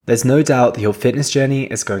There's no doubt that your fitness journey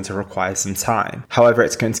is going to require some time. However,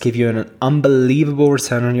 it's going to give you an unbelievable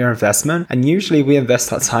return on your investment, and usually we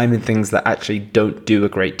invest our time in things that actually don't do a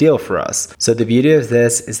great deal for us. So the beauty of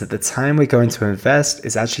this is that the time we're going to invest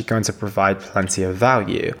is actually going to provide plenty of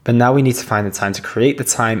value. But now we need to find the time to create the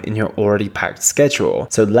time in your already packed schedule.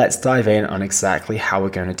 So let's dive in on exactly how we're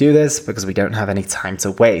going to do this, because we don't have any time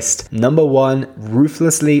to waste. Number one,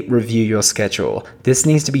 ruthlessly review your schedule. This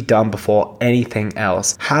needs to be done before anything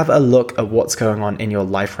else. Have a look at what's going on in your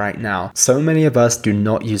life right now. So many of us do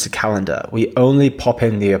not use a calendar. We only pop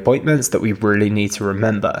in the appointments that we really need to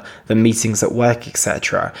remember, the meetings at work,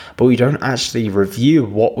 etc. But we don't actually review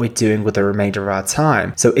what we're doing with the remainder of our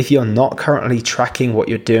time. So if you're not currently tracking what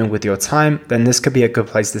you're doing with your time, then this could be a good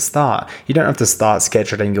place to start. You don't have to start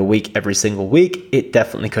scheduling your week every single week. It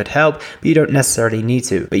definitely could help, but you don't necessarily need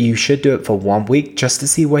to. But you should do it for 1 week just to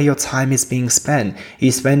see where your time is being spent. Are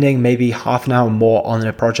you spending maybe half an hour more on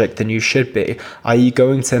a project than you should be? Are you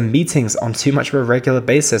going to meetings on too much of a regular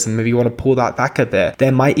basis and maybe you want to pull that back a bit?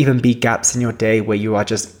 There might even be gaps in your day where you are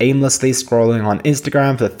just aimlessly scrolling on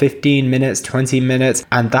Instagram for 15 minutes, 20 minutes,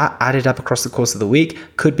 and that added up across the course of the week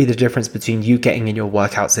could be the difference between you getting in your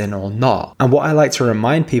workouts in or not. And what I like to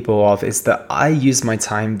remind people of is that I use my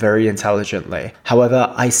time very intelligently.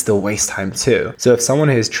 However, I still waste time too. So if someone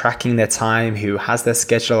who is tracking their time, who has their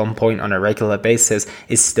schedule on point on a regular basis,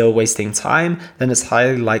 is still wasting time, then it's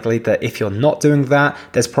highly likely that if you're not doing that,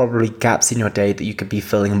 there's probably gaps in your day that you could be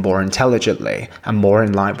filling more intelligently and more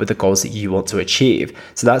in line with the goals that you want to achieve.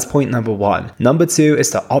 So that's point number one. Number two is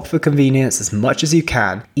to opt for convenience as much as you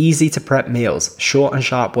can. Easy to prep meals, short and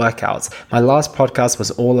sharp workouts. My last podcast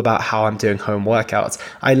was all about how I'm doing home workouts.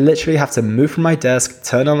 I literally have to move from my desk,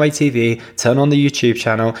 turn on my TV, turn on the YouTube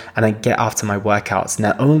channel, and then get after my workouts. And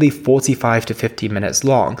they're only 45 to 50 minutes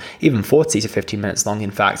long, even 40 to 50 minutes long,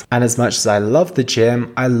 in fact. And as much as I love the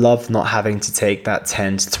gym, I love not having to take that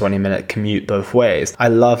 10 to 20 minute commute both ways. I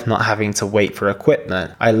love not having to wait for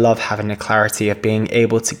equipment. I love having the clarity of being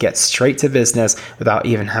able to get straight to business without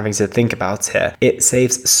even having to think about it. It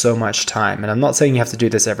saves so much time. And I'm not saying you have to do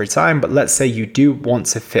this every time, but let's say you do want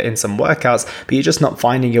to fit in some workouts, but you're just not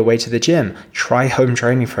finding your way to the gym. Try home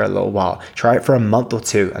training for a little while. Try it for a month or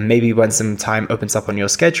two, and maybe when some time opens up on your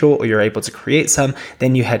schedule or you're able to create some,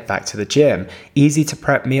 then you head back to the gym. Easy to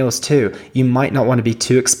prep meals too. You might not want to be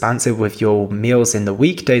too expansive with your meals in the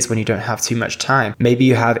weekdays when you don't have too much time. Maybe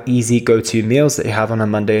you have easy go-to meals that you have on a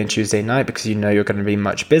Monday and Tuesday night because you know you're going to be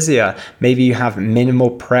much busier. Maybe you have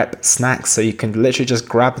minimal prep snacks so you can literally just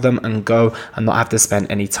grab them and go and not have to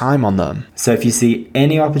spend any time on them. So if you see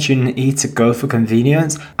any opportunity to go for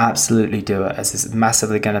convenience, absolutely do it, as it's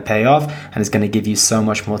massively going to pay off and it's going to give you so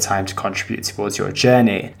much more time to contribute towards your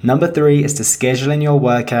journey. Number three is to schedule in your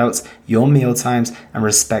workouts, your meal times, and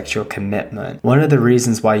respect your commitment. One of the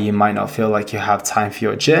reasons why you might not feel like you have time for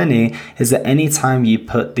your journey is that anytime you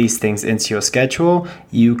put these things into your schedule,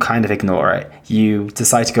 you kind of ignore it. You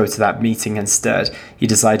decide to go to that meeting instead. You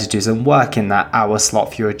decide to do some work in that hour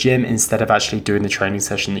slot for your gym instead of actually doing the training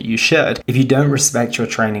session that you should. If you don't respect your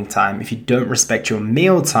training time, if you don't respect your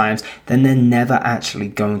meal times, then they're never actually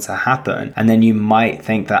going to happen. And then you might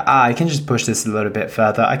think that, I can just push this a little bit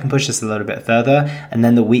further. I can push this a little bit further. And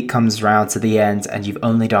then the week comes around to the end and you've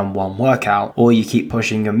only done one workout, or you keep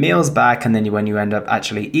pushing your meals back. And then when you end up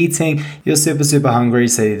actually eating, you're super hungry.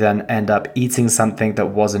 So you then end up eating something that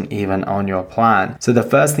wasn't even on your plan. So the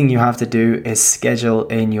first thing you have to do is schedule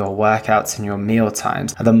in your workouts and your meal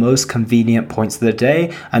times at the most convenient points of the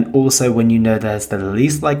day, and also when you know there's the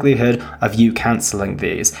least likelihood of you canceling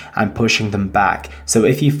these and pushing them back. So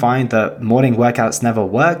if you find that morning workouts never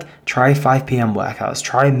work, try 5 p.m. workouts,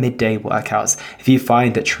 try midday workouts. If you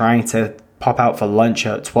find that trying to pop out for lunch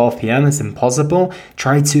at 12 p.m. is impossible,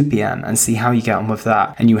 try 2 p.m. and see how you get on with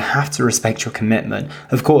that. And you have to respect your commitment.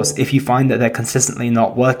 Of course, if you find that they're consistently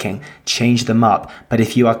not working, change them up. But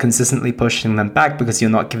if you are consistently pushing them back because you're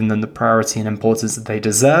not giving them the priority and importance that they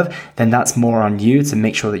deserve, then that's more on you to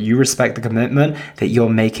make sure that you respect the commitment that you're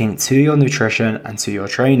making to your nutrition and to your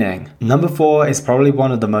training. Number 4 is probably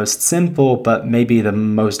one of the most simple, but maybe the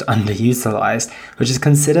most underutilized, which is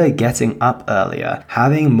consider getting up earlier.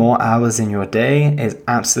 Having more hours in your day is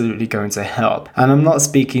absolutely going to help. And I'm not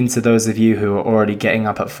speaking to those of you who are already getting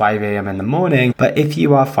up at 5 a.m. in the morning, but if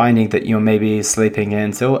you are finding that you're maybe sleeping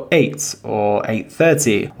in till 8 or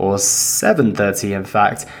 8:30 or 7:30 in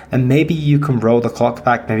fact, then maybe you can roll the clock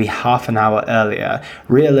back maybe half an hour earlier.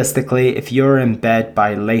 Realistically, if you're in bed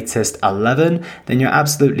by latest 11, then you're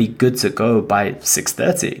absolutely good to go by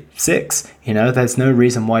 6:30, 6. There's no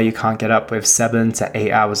reason why you can't get up with 7 to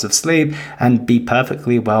 8 hours of sleep and be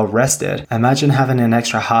perfectly well rested. good. Imagine having an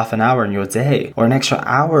extra half an hour in your day or an extra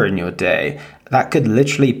hour in your day. That could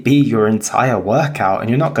literally be your entire workout, and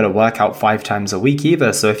you're not going to work out 5 times a week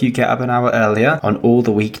either. So if you get up an hour earlier on all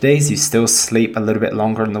the weekdays, you still sleep a little bit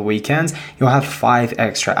longer on the weekends, you'll have 5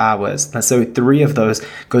 extra hours. So 3 of those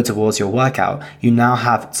go towards your workout. You now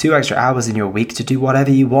have 2 extra hours in your week to do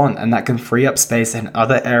whatever you want, and that can free up space in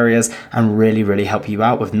other areas and really, really help you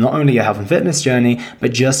out with not only your health and fitness journey,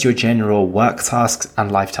 but just your general work tasks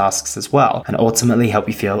and life tasks as well, and ultimately help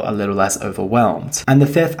you feel a little less overwhelmed. And the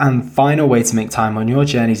 5th and final way to make time on your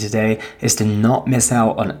journey today is to not miss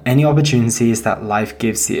out on any opportunities that life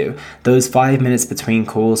gives you. Those 5 minutes between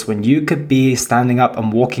calls when you could be standing up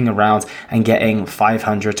and walking around and getting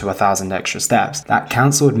 500 to 1,000 extra steps. That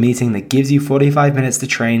cancelled meeting that gives you 45 minutes to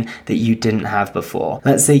train that you didn't have before.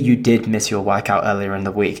 Let's say you did miss your workout earlier in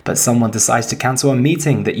the week, but someone decides to cancel a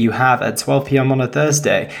meeting that you have at 12 p.m. on a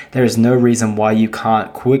Thursday. There is no reason why you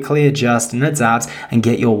can't quickly adjust and adapt and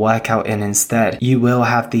get your workout in instead. You will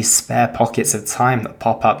have these spare pockets of time that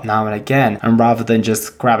pop up now and again, and rather than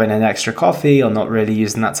just grabbing an extra coffee or not really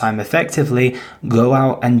using that time effectively, go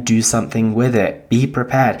out and do something with it. Be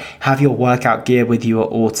prepared. Have your workout gear with you at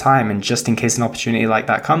all time, and just in case an opportunity like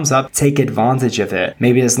that comes up, take advantage of it.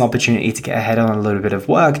 Maybe there's an opportunity to get ahead on a little bit of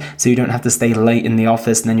work so you don't have to stay late in the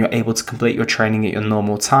office and then you're able to complete your training at your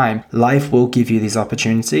normal time. Life will give you these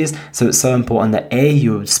opportunities, so it's so important that A,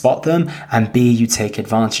 you spot them, and B, you take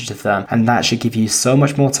advantage of them, and that should give you so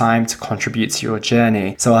much more time to contribute to your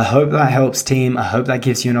journey. So I hope that helps, team. I hope that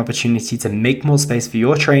gives you an opportunity to make more space for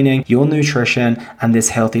your training, your nutrition, and this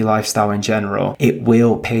healthy lifestyle in general. It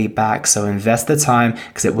will pay back, so invest the time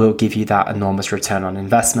because it will give you that enormous return on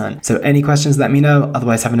investment. So any questions, let me know.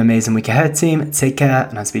 Otherwise, have an amazing week ahead, team. Take care,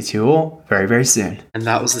 and I'll speak to you all very, very soon. And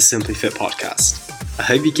that was the Simply Fit podcast. I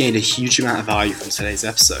hope you gained a huge amount of value from today's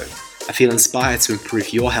episode. I feel inspired to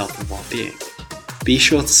improve your health and well-being. Be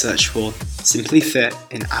sure to search for Simply Fit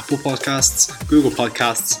in Apple Podcasts, Google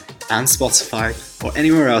Podcasts, and Spotify, or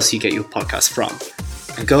anywhere else you get your podcast from.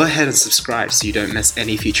 And go ahead and subscribe so you don't miss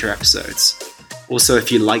any future episodes. Also,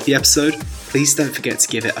 if you like the episode, please don't forget to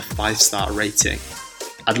give it a 5-star rating.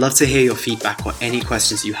 I'd love to hear your feedback or any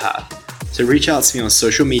questions you have. So reach out to me on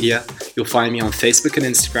social media. You'll find me on Facebook and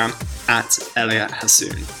Instagram at Elliot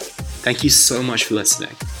Hassoun. Thank you so much for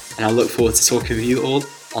listening, and I look forward to talking with you all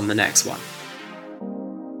on the next one.